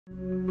If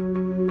you're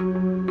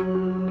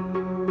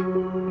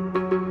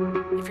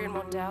in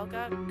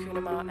Mondalga,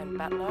 Coonamarra and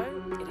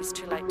Batlow, it is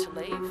too late to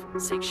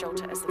leave. Seek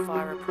shelter as the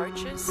fire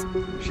approaches.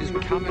 She's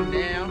coming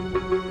now.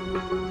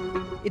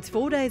 It's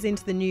 4 days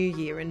into the new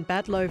year and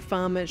Batlow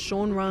farmer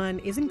Sean Ryan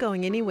isn't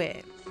going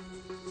anywhere.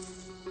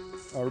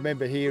 I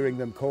remember hearing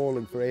them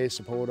calling for air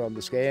support on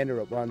the scanner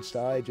at one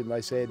stage and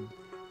they said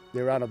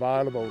they're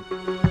unavailable.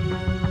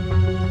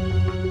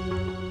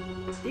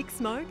 Thick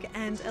smoke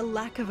and a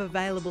lack of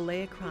available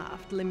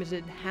aircraft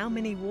limited how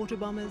many water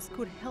bombers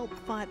could help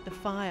fight the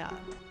fire.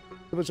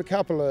 There was a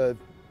couple of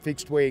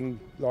fixed-wing,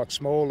 like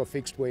smaller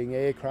fixed-wing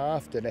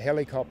aircraft, and a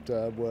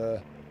helicopter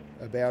were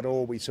about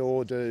all we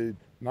saw do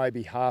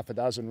maybe half a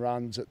dozen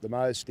runs at the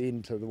most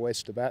into the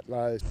west of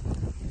Batlow.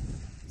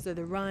 So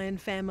the Ryan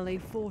family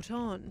fought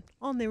on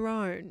their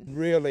own.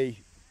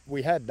 Really,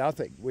 we had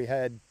nothing. We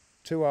had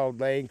 2 old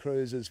Land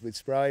Cruisers with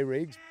spray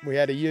rigs. We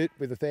had a ute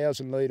with a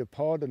 1,000-litre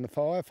pod and a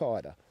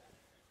firefighter,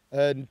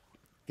 and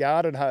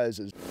garden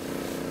hoses.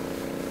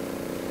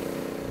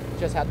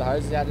 Just had the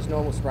hoses out, just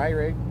normal spray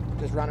rig,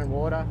 just running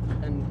water,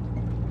 and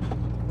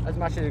as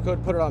much as you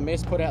could, put it on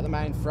mist, put out the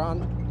main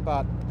front,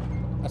 but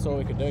that's all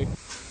we could do.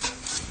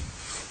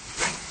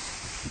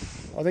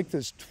 I think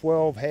there's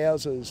 12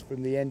 houses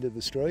from the end of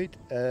the street,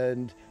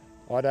 and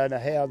I don't know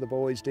how the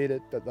boys did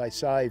it, but they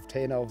saved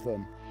 10 of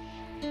them.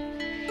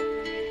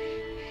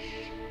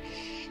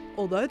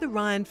 Although the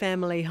Ryan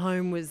family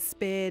home was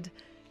spared,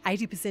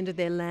 80% of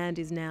their land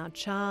is now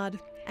charred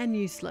and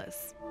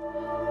useless.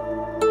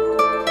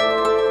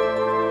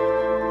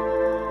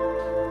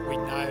 We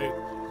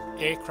know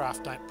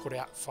aircraft don't put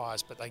out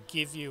fires, but they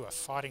give you a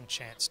fighting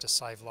chance to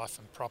save life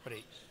and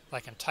property. They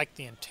can take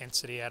the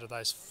intensity out of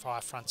those fire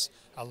fronts,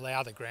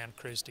 allow the ground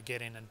crews to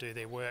get in and do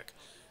their work.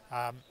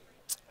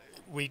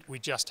 We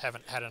just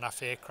haven't had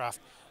enough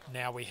aircraft.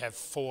 Now we have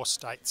 4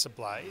 states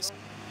ablaze.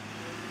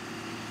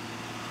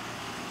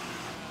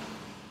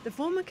 The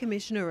former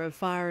Commissioner of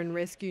Fire and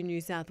Rescue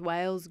New South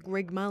Wales,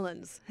 Greg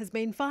Mullins, has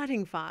been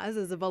fighting fires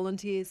as a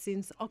volunteer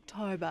since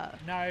October.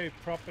 No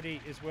property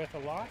is worth a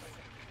life,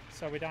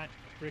 so we don't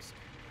risk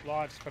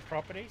lives for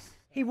properties.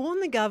 He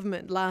warned the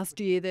government last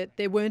year that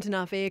there weren't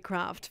enough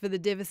aircraft for the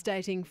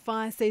devastating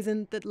fire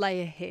season that lay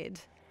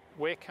ahead.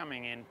 We're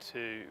coming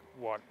into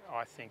what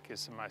I think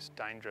is the most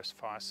dangerous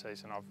fire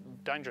season,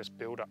 dangerous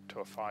build-up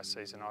to a fire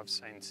season I've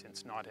seen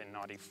since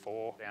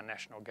 1994. Our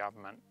national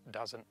government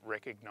doesn't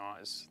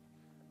recognise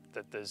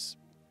that there's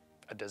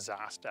a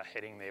disaster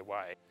heading their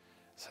way.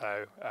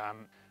 So,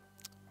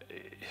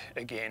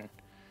 again,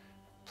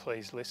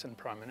 please listen,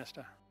 Prime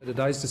Minister.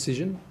 Today's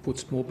decision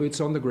puts more boots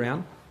on the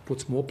ground,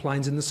 puts more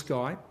planes in the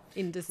sky.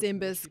 In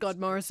December, Scott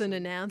Morrison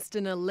announced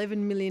an $11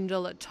 million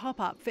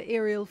top-up for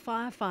aerial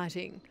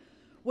firefighting.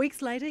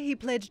 Weeks later, he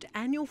pledged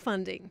annual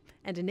funding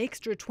and an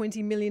extra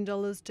 $20 million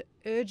to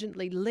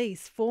urgently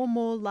lease 4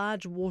 more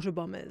large water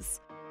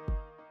bombers.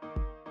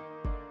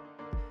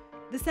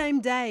 The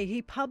same day,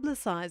 he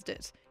publicised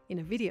it in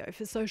a video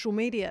for social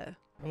media.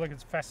 Well, look,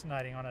 it's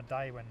fascinating on a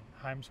day when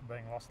homes were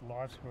being lost,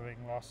 lives were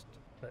being lost,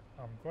 but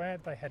I'm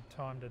glad they had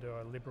time to do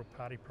a Liberal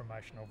Party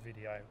promotional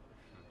video.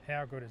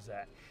 How good is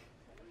that?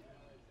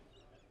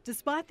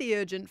 Despite the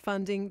urgent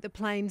funding, the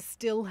planes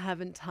still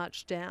haven't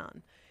touched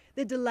down.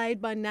 They're delayed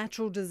by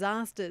natural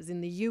disasters in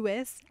the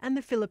US and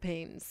the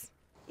Philippines.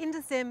 In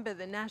December,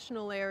 the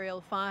National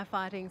Aerial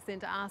Firefighting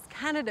Centre asked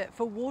Canada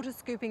for water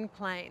scooping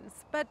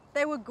planes, but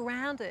they were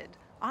grounded,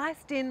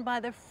 iced in by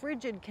the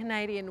frigid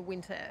Canadian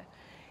winter.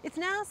 It's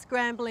now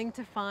scrambling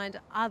to find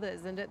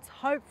others, and it's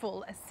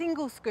hopeful a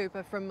single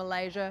scooper from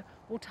Malaysia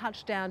will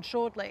touch down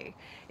shortly.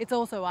 It's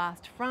also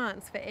asked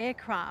France for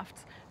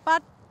aircraft,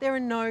 but there are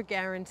no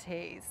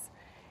guarantees.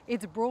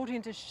 It's brought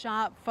into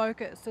sharp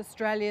focus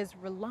Australia's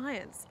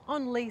reliance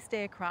on leased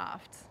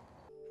aircraft.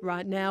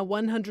 Right now,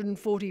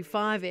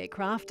 145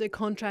 aircraft are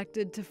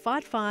contracted to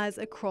fight fires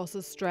across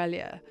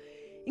Australia,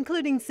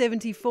 including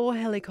 74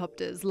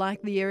 helicopters like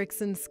the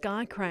Ericsson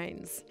Sky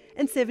Cranes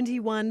and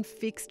 71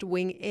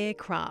 fixed-wing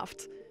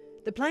aircraft.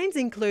 The planes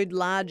include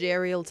large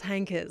aerial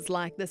tankers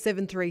like the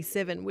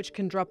 737, which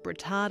can drop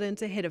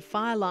retardant ahead of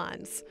fire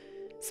lines,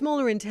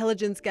 smaller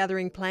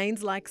intelligence-gathering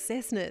planes like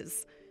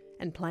Cessnas,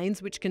 and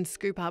planes which can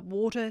scoop up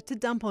water to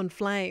dump on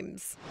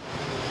flames.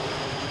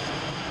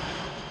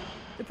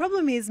 The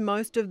problem is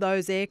most of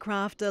those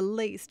aircraft are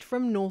leased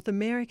from North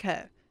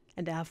America,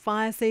 and our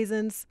fire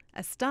seasons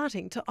are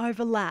starting to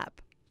overlap.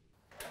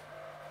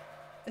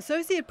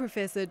 Associate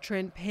Professor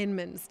Trent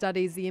Penman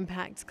studies the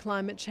impact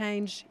climate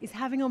change is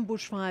having on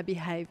bushfire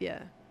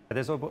behaviour.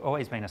 There's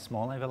always been a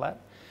small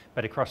overlap,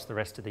 but across the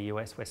rest of the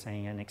US we're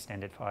seeing an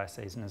extended fire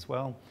season as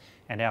well,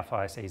 and our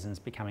fire seasons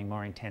becoming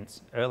more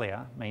intense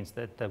earlier means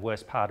that the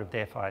worst part of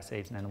their fire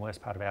season and the worst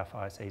part of our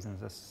fire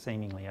seasons are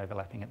seemingly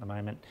overlapping at the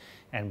moment,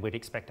 and we'd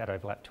expect that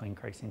overlap to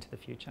increase into the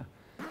future.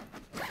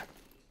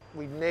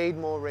 We need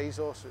more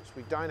resources.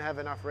 We don't have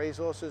enough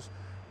resources.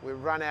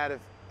 We've run out of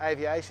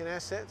aviation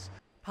assets.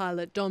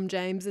 Pilot Dom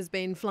James has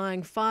been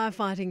flying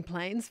firefighting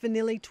planes for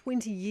nearly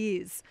 20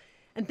 years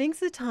and thinks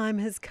the time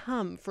has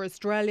come for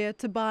Australia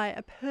to buy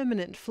a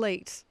permanent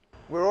fleet.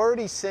 We're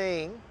already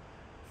seeing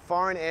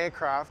foreign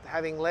aircraft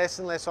having less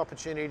and less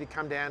opportunity to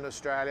come down to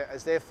Australia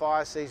as their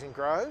fire season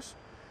grows.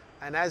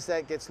 And as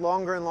that gets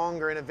longer and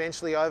longer and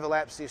eventually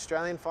overlaps the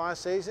Australian fire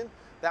season,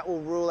 that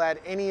will rule out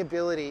any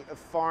ability of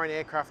foreign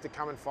aircraft to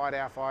come and fight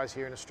our fires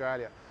here in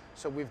Australia.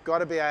 So we've got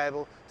to be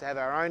able to have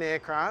our own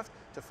aircraft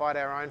to fight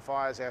our own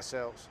fires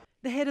ourselves.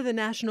 The head of the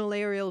National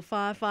Aerial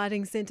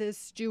Firefighting Centre,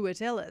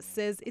 Stuart Ellis,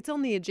 says it's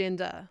on the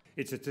agenda.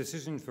 It's a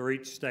decision for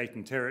each state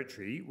and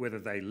territory whether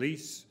they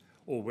lease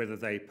or whether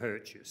they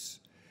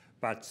purchase.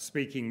 But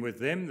speaking with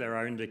them, there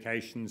are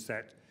indications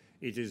that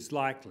it is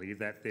likely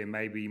that there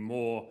may be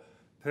more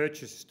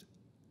purchased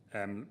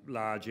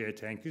large air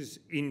tankers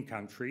in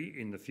country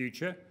in the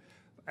future,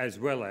 as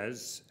well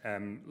as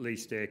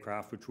leased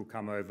aircraft which will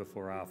come over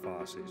for our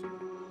fire season.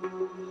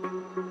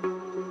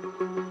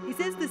 He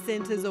says the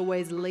centre's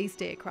always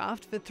leased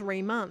aircraft for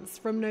 3 months,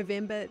 from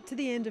November to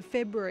the end of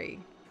February.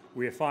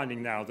 We're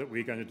finding now that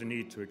we're going to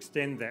need to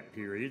extend that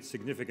period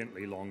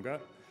significantly longer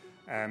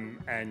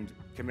and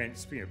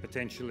commence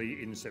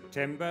potentially in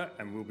September,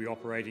 and we'll be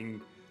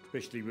operating,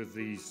 especially with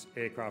these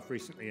aircraft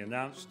recently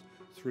announced,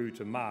 through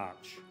to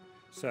March.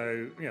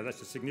 So,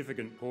 that's a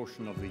significant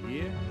portion of the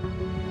year.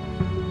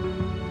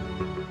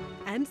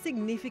 And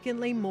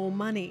significantly more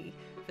money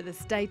for the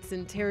states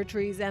and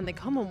territories and the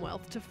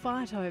Commonwealth to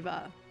fight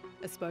over.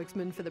 A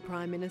spokesman for the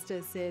Prime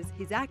Minister says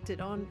he's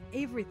acted on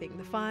everything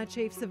the fire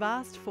chiefs have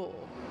asked for.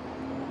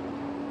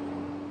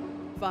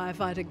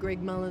 Firefighter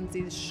Greg Mullins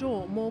is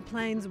sure more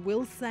planes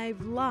will save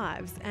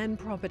lives and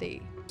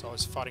property. So I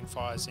was fighting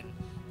fires in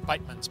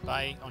Bateman's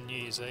Bay on New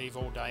Year's Eve,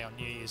 all day on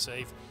New Year's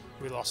Eve.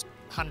 We lost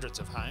hundreds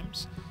of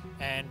homes,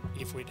 and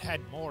if we'd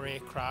had more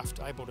aircraft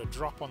able to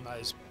drop on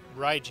those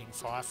raging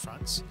fire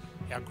fronts,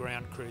 our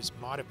ground crews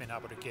might have been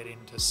able to get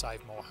in to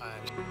save more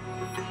homes.